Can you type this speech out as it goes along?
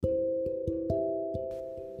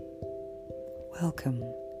Welcome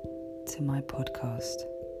to my podcast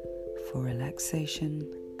for relaxation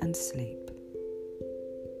and sleep.